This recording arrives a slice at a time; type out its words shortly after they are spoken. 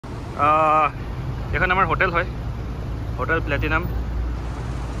এখন আমাৰ হোটেল হয়, হোটেল প্লেটিনাম।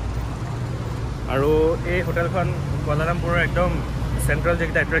 আৰু এই হোটেলখন কুৱালালামপুৰৰ একদম চেণ্ট্ৰেল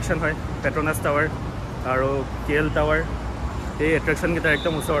যিকেইটা এট্ৰেকশ্যন হয়, পেট্ৰনাছ টাৱাৰ আৰু কেএল টাৱাৰ, এই এট্ৰেকশ্যনকেইটা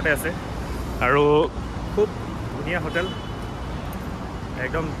একদম ওচৰতে আছে। আৰু খুব ধুনীয়া হোটেল,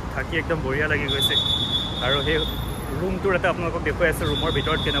 একদম থাকি একদম বঢ়িয়া লাগি গৈছে। আৰু সেই ৰুমটোৰ এটা আপোনালোকক দেখুৱাই আছোঁ, ৰুমৰ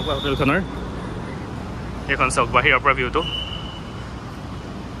ভিতৰত কেনেকুৱা হোটেলখনৰ। এইখন চাওক বাহিৰৰ পৰা ভিউটো।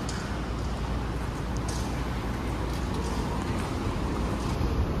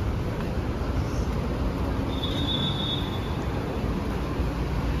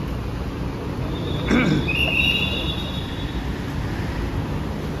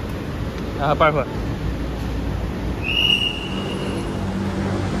 পাৰ হোৱা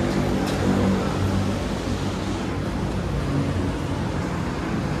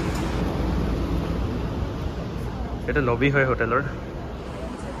এটা লবি হয় হোটেলৰ,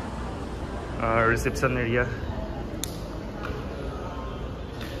 ৰিচেপশ্যন এৰিয়া।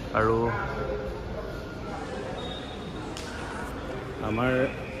 আৰু আমাৰ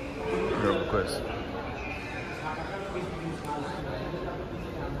কৈ আছোঁ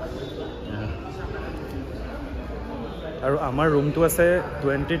আৰু আমাৰ ৰুমটো আছে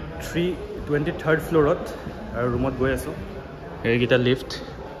 23rd ফ্ল'ৰত। আৰু ৰুমত গৈ আছোঁ, এইকেইটা লিফ্ট।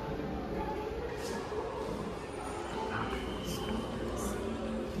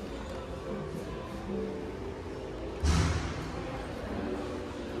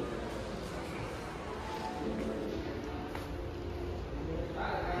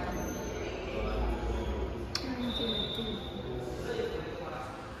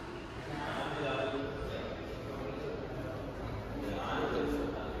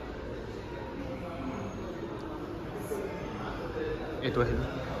 এইটো আহিল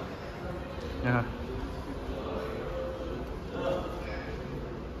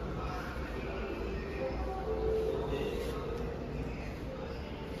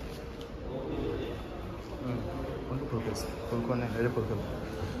কোনটো ফুল কৰিছে? ফুল কোৱা নাই, হেৰি ফুল কৰিব।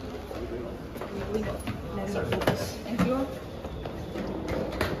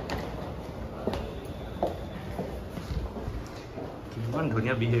 কিমান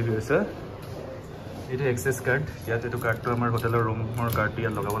ধুনীয়া বিহেভিয়াৰ আছে। এইটো এক্সেছ কাৰ্ড, ইয়াত এইটো কাৰ্ডটো আমাৰ হোটেলৰ ৰুমৰ কাৰ্ডটো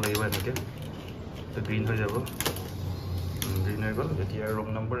ইয়াত লগাব লাগিব। এনেকৈ গ্ৰীণ হৈ যাব, গ্ৰীণ হৈ গ'ল। এতিয়া ৰুম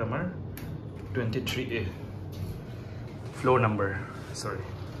নম্বৰ আমাৰ 23A, ফ্ল'ৰ নম্বৰ। চৰি,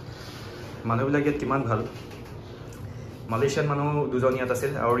 মানুহবিলাক ইয়াত কিমান ভাল। মালয়েছিয়ান মানুহ দুজন ইয়াত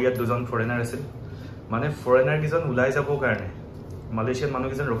আছিল আৰু ইয়াত দুজন ফৰেনাৰ আছিল। মানে ফৰেনাৰকেইজন ওলাই যাবৰ কাৰণে মালয়েছিয়ান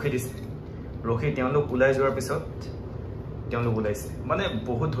মানুহকেইজন ৰখি দিছে, ৰখি তেওঁলোক ওলাই যোৱাৰ পিছত তেওঁলোক ওলাইছে। মানে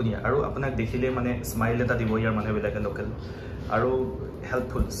বহুত ধুনীয়া। আৰু আপোনাক দেখিলে মানে স্মাইল এটা দিব ইয়াৰ মানুহবিলাকে, লোকেল। আৰু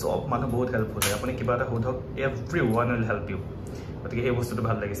হেল্পফুল, চব মানুহ বহুত হেল্পফুল হয়। আপুনি কিবা এটা সোধক, every one will help U. গতিকে সেই বস্তুটো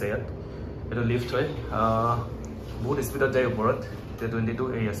ভাল লাগিছে ইয়াত। এইটো লিফ্ট হয়, বহুত স্পীডত যায় ওপৰত। এতিয়া 22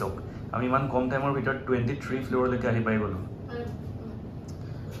 এৰিয়া চাওক, আমি ইমান কম টাইমৰ ভিতৰত 23 ফ্ল'ৰলৈকে আহি পাই গ'লোঁ।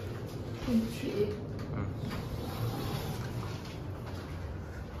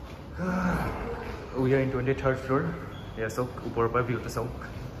 We are in 23rd floor. এয়া চাওক, ওপৰৰ পৰা ভিউটো চাওক।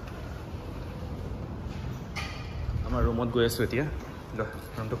 আমাৰ ৰুমত গৈ আছোঁ এতিয়া।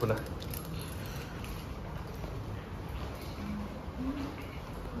 ৰুমটো খোলা।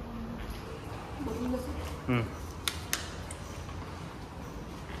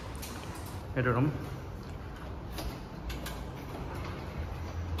 এইটো ৰুম।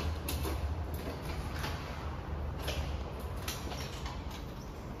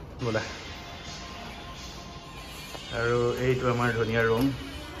 বোলা। আৰু এইটো আমাৰ ধুনীয়া room.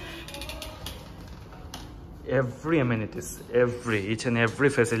 Every এমেনিটিজ, is and every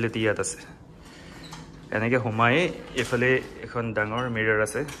facility ইয়াত আছে। এনেকৈ সোমাই এইফালে এখন ডাঙৰ মিৰৰ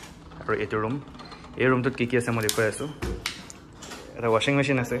আছে। আৰু এইটো ৰুম, এই ৰুমটোত কি আছে মই দেখুৱাই আছোঁ। এটা ৱাশ্বিং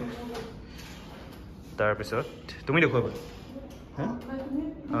মেচিন আছে। তাৰপিছত তুমি দেখুৱাবা?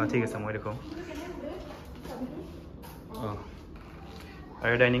 ঠিক আছে, মই দেখুৱাম।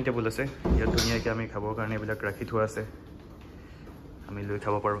 আৰু ডাইনিং টেবুল আছে ইয়াত, ধুনীয়াকৈ আমি খাবৰ কাৰণে এইবিলাক ৰাখি থোৱা আছে, আমি লৈ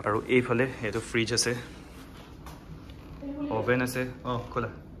খাব পাৰোঁ। আৰু এইফালে এইটো ফ্ৰিজ আছে, অভেন আছে। খোলা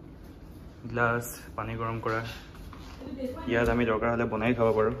গ্লাছ, পানী গৰম কৰা। ইয়াত আমি দৰকাৰ হ'লে বনাই খাব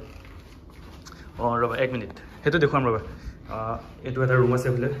পাৰোঁ। ৰ'বা 1 মিনিট, সেইটো দেখুৱাম ৰ'বা। এইটো এটা ৰুম আছে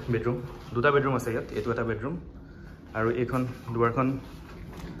বোলে, বেডৰুম। দুটা বেডৰুম আছে ইয়াত, এইটো এটা বেডৰুম। আৰু এইখন দুৱাৰখন,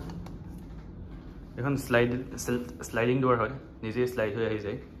 এখন শ্লাইডিং দুৱাৰ হয়, নিজেই শ্লাইড হৈ আহি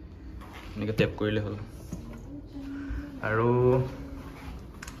যায়। এনেকৈ টেপ কৰিলে হ'ল। আৰু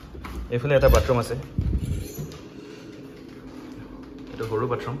এইফালে এটা বাথৰুম আছে, এইটো সৰু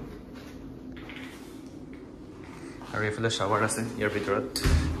বাথৰুম। আৰু এইফালে শ্বাৱাৰ আছে ইয়াৰ ভিতৰত।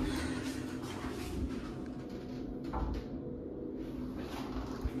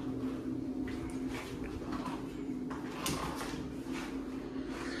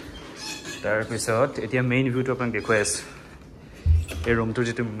 তাৰ পিছত এতিয়া মেইন ভিউটো আপোনাক দেখুৱাই আছোঁ এই ৰুমটোৰ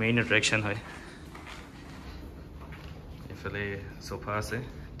যিটো মেইন এট্ৰেকশ্যন হয় এইফালে সোফা আছে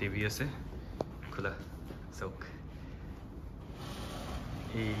টিভি আছে খোলা চাওক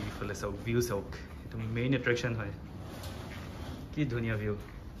এইফালে চাওক ভিউ চাওক এইটো মেইন এট্ৰেকশ্যন হয় কি ধুনীয়া ভিউ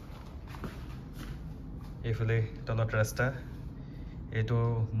এইফালে তলত ৰাস্তা এইটো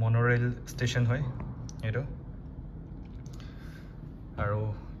মনোৰেল ষ্টেচন হয় এইটো আৰু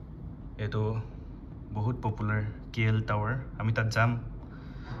এইটো বহুত পপুলাৰ KL টাৱাৰ আমি তাত যাম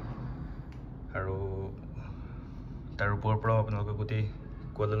আৰু তাৰ ওপৰৰ পৰা আপোনালোকক গোটেই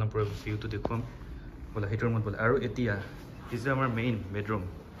কুৱালা লাম্পুৰৰ ভিউটো দেখুৱাম বোলা সেইটোৰ মত বোলে আৰু এতিয়া এইটো আমাৰ মেইন বেডৰুম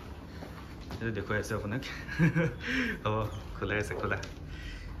এইটো দেখুৱাই আছে আপোনাক হ'ব খোলাই আছে খোলা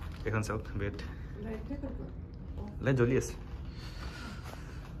এখন চাওক বেড লাইট জ্বলি আছে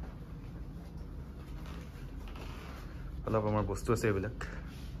অলপ আমাৰ বস্তু আছে এইবিলাক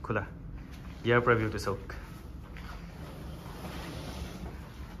খোলা ইয়াৰ পৰা ভিউটো চাওক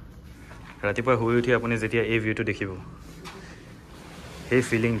ৰাতিপুৱা শুই উঠি আপুনি যেতিয়া এই ভিউটো দেখিব সেই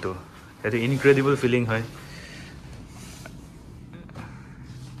ফিলিংটো এইটো ইনক্ৰেডিবল ফিলিং হয়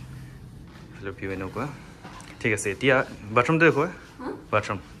হেল্ল' ভিউ এনেকুৱা ঠিক আছে এতিয়া বাথৰুমটো দেখুৱা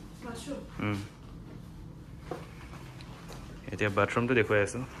বাথৰুম এতিয়া বাথৰুমটো দেখুৱাই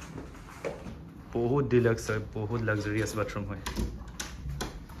আছোঁ বহুত ডিলাক্স হয় বহুত লাক্সাৰিয়াছ বাথৰুম হয়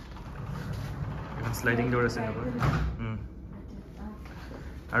এখন স্লাইডিং ডোৰ আছে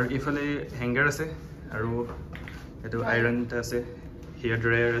আৰু ইফালে হেংগাৰ আছে আৰু এইটো আইৰণ এটা আছে হেয়াৰ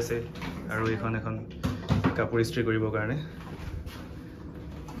ড্ৰায়াৰ আছে আৰু এখন কাপোৰ ইস্ত্ৰি কৰিবৰ কাৰণে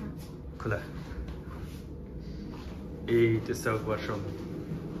খোলা এইটো চাওক bathroom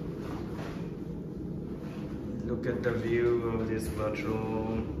Look at the view of this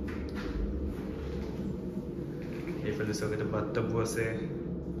bathroom. এইফালে চাওক এটা বাথটাবো আছে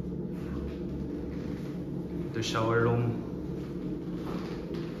এইটো shower room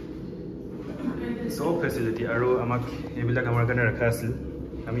সব ফেচিলিটি আৰু আমাক এইবিলাক আমাৰ কাৰণে ৰাখা আছিল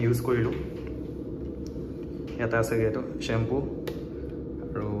আমি ইউজ কৰিলোঁ এটা আছে এইটো শ্যাম্পু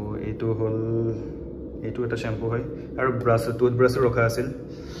আৰু এইটো হ'ল এইটো এটা শ্যাম্পু হয় আৰু ব্ৰাছ টুথব্ৰাছো ৰখা আছিল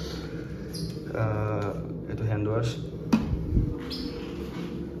এইটো হেণ্ড ৱাছ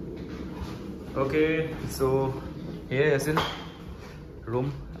অ'কে চ' এয়াই আছিল ৰুম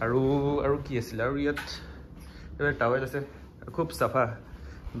আৰু কি আছিল আৰু ইয়াত এটা টাৱেল আছে খুব চাফা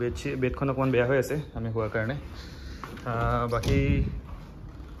বেডখন অকণমান বেয়া হৈ আছে আমি হোৱাৰ কাৰণে বাকী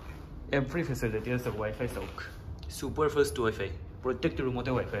এভৰি ফেচিলিটি আছে ৱাইফাই চাওক ছুপাৰ ফাষ্ট ৱাইফাই প্ৰত্যেকটো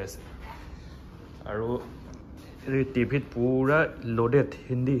ৰুমতে ৱাইফাই আছে আৰু এই টিভিত পূৰা লোডেড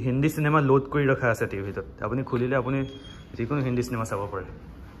হিন্দী চিনেমা লোড কৰি ৰখা আছে টিভিটোত আপুনি খুলিলে আপুনি যিকোনো হিন্দী চিনেমা চাব পাৰে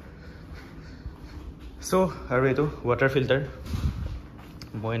চ' আৰু এইটো ৱাটাৰ ফিল্টাৰ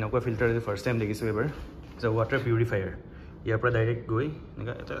মই এনেকুৱা ফিল্টাৰ ফাৰ্ষ্ট টাইম দেখিছোঁ এইবাৰ যে ৱাটাৰ পিউৰিফায়াৰ ইয়াৰ পৰা ডাইৰেক্ট গৈ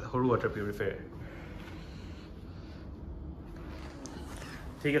এনেকুৱা এটা সৰু ৱাটাৰ পিউৰিফায়াৰ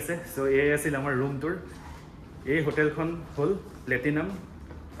ঠিক আছে চ' এই আছিল আমাৰ ৰুমটোৰ এই হোটেলখন হ'ল প্লেটিনাম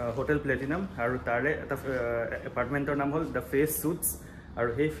হোটেল প্লেটিনাম আৰু তাৰে এটা এপাৰ্টমেণ্টৰ নাম হ'ল দ্য ফেচ শ্বুটছ আৰু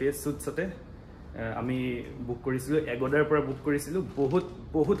সেই ফেচ শ্বুটছতে আমি বুক কৰিছিলোঁ এগোডাৰ পৰা বুক কৰিছিলোঁ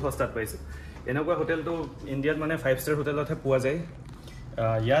বহুত সস্তাত পাইছোঁ এনেকুৱা হোটেলটো ইণ্ডিয়াত মানে 5 ষ্টাৰ হোটেলতহে পোৱা যায়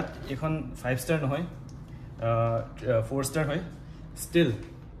ইয়াত এখন 5 ষ্টাৰ নহয় 4 ষ্টাৰ হয় ষ্টিল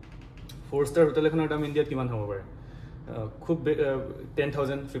 4 ষ্টাৰ হোটেল এখনৰ দাম ইণ্ডিয়াত কিমান হ'ব পাৰে খুব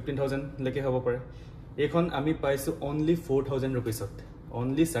 10,000 15,000 লৈকে হ'ব পাৰে এইখন আমি পাইছোঁ অনলি 4,000 ৰুপিছত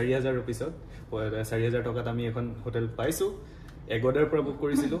অনলি 4,000 ৰুপিছত 4,000 টকাত আমি এখন হোটেল পাইছোঁ এগোডাৰ পৰা বুক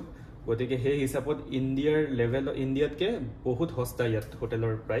কৰিছিলোঁ গতিকে সেই হিচাপত ইণ্ডিয়াতকৈ বহুত সস্তা ইয়াত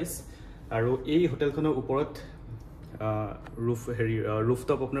হোটেলৰ প্ৰাইচ আৰু এই হোটেলখনৰ ওপৰত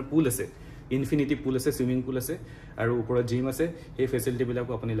ৰুফটপ আপোনাৰ পুল আছে ইনফিনিটি পুল আছে ছুইমিং পুল আছে আৰু ওপৰত জিম আছে সেই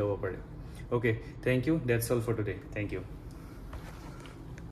ফেচিলিটিবিলাকো আপুনি ল'ব পাৰে okay thank U that's all for today thank U